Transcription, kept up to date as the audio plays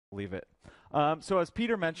Believe it. So as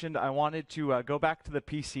Peter mentioned, I wanted to go back to the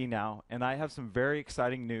PC now, and I have some very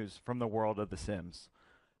exciting news from the world of The Sims.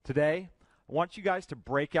 Today, I want you guys to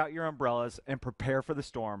break out your umbrellas and prepare for the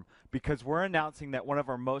storm, because we're announcing that one of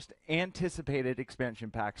our most anticipated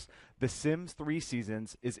expansion packs, The Sims 3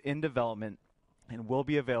 Seasons, is in development and will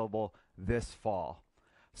be available this fall.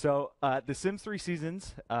 So The Sims 3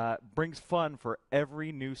 Seasons brings fun for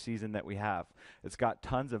every new season that we have. It's got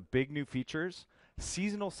tons of big new features,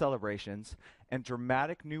 seasonal celebrations, and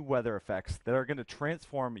dramatic new weather effects that are going to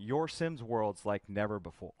transform your Sims worlds like never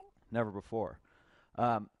before.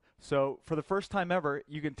 So for the first time ever,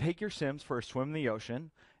 you can take your Sims for a swim in the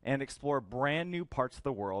ocean and explore brand new parts of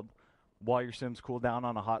the world while your Sims cool down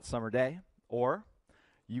on a hot summer day. Or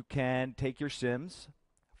you can take your Sims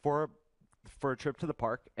for a trip to the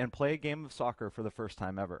park and play a game of soccer for the first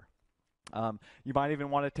time ever. You might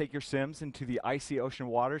even want to take your Sims into the icy ocean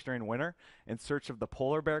waters during winter in search of the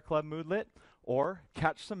Polar Bear Club moodlet, or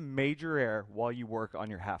catch some major air while you work on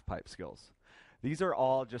your half-pipe skills. These are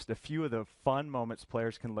all just a few of the fun moments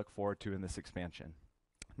players can look forward to in this expansion.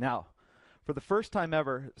 Now, for the first time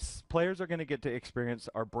ever, players are going to get to experience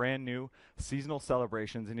our brand new seasonal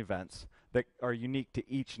celebrations and events that are unique to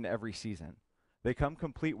each and every season. They come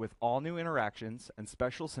complete with all new interactions and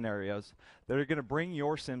special scenarios that are going to bring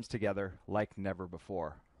your Sims together like never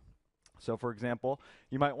before. So for example,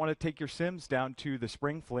 you might want to take your Sims down to the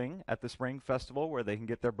Spring Fling at the Spring Festival where they can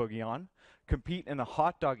get their boogie on, compete in a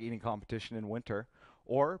hot dog eating competition in winter,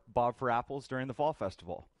 or bob for apples during the Fall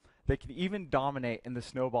Festival. They can even dominate in the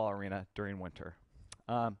Snowball Arena during winter.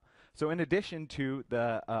 So in addition to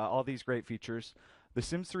all these great features, The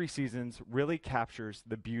Sims 3 Seasons really captures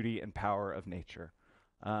the beauty and power of nature.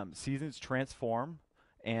 Seasons transform,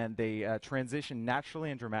 and they transition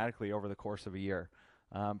naturally and dramatically over the course of a year,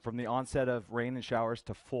 from the onset of rain and showers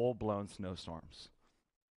to full-blown snowstorms.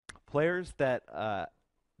 Players that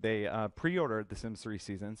pre-ordered The Sims 3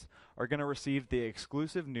 Seasons are going to receive the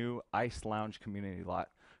exclusive new Ice Lounge community lot,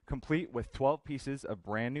 complete with 12 pieces of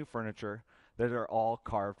brand new furniture that are all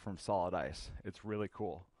carved from solid ice. It's really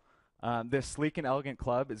cool. This sleek and elegant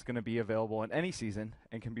club is going to be available in any season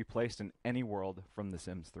and can be placed in any world from The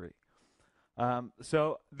Sims 3.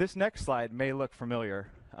 So this next slide may look familiar.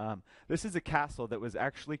 This is a castle that was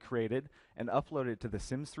actually created and uploaded to the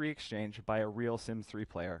Sims 3 Exchange by a real Sims 3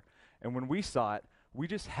 player. And when we saw it, we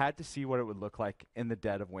just had to see what it would look like in the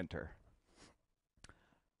dead of winter.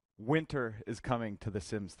 Winter is coming to The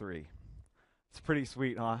Sims 3. It's pretty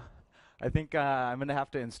sweet, huh? I think I'm going to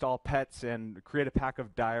have to install pets and create a pack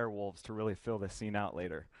of dire wolves to really fill this scene out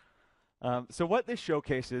later. So what this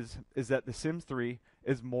showcases is that The Sims 3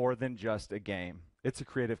 is more than just a game. It's a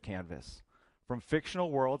creative canvas. From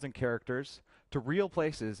fictional worlds and characters to real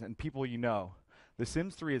places and people you know, The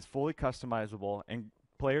Sims 3 is fully customizable, and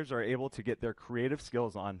players are able to get their creative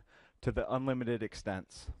skills on to the unlimited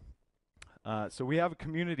extents. So we have a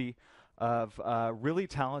community of really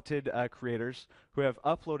talented creators who have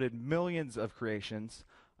uploaded millions of creations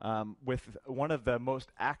with one of the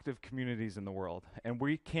most active communities in the world. And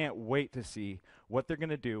we can't wait to see what they're going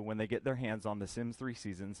to do when they get their hands on The Sims 3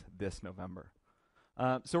 Seasons this November.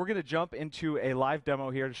 So we're going to jump into a live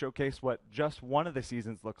demo here to showcase what just one of the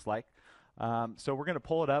seasons looks like. So we're going to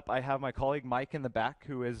pull it up. I have my colleague Mike in the back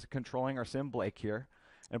who is controlling our Sim Blake here.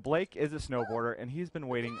 And Blake is a snowboarder, and he's been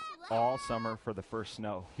waiting all summer for the first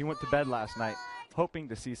snow. He went to bed last night hoping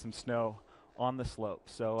to see some snow on the slope.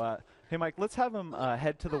 So, hey, Mike, let's have him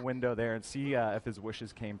head to the window there and see if his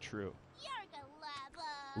wishes came true.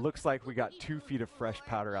 Looks like we got 2 feet of fresh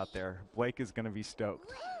powder out there. Blake is going to be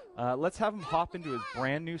stoked. Let's have him hop into his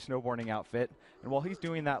brand new snowboarding outfit. And while he's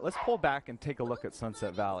doing that, let's pull back and take a look at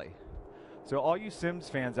Sunset Valley. So all you Sims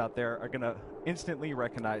fans out there are going to instantly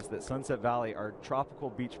recognize that Sunset Valley, our tropical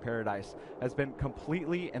beach paradise, has been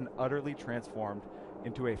completely and utterly transformed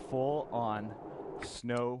into a full-on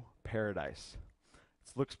snow paradise.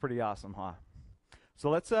 This looks pretty awesome, huh? So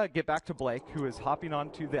let's get back to Blake, who is hopping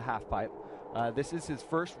onto the half-pipe. This is his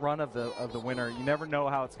first run of the winter. You never know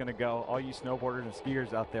how it's going to go. All you snowboarders and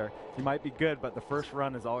skiers out there, he might be good, but the first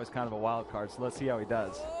run is always kind of a wild card. So let's see how he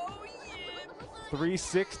does.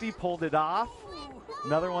 360, pulled it off.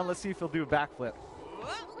 Another one, let's see if he'll do a backflip.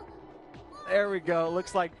 There we go,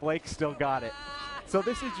 looks like Blake still got it. So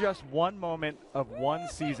this is just one moment of one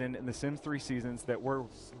season in The Sims 3 Seasons that we're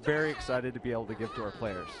very excited to be able to give to our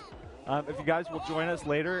players. If you guys will join us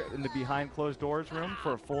later in the behind closed doors room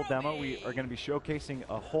for a full demo, we are going to be showcasing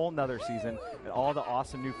a whole nother season and all the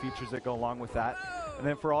awesome new features that go along with that. And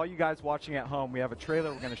then for all you guys watching at home, we have a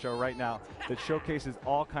trailer we're going to show right now that showcases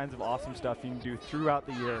all kinds of awesome stuff you can do throughout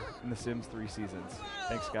the year in The Sims 3 Seasons.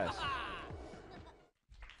 Thanks, guys.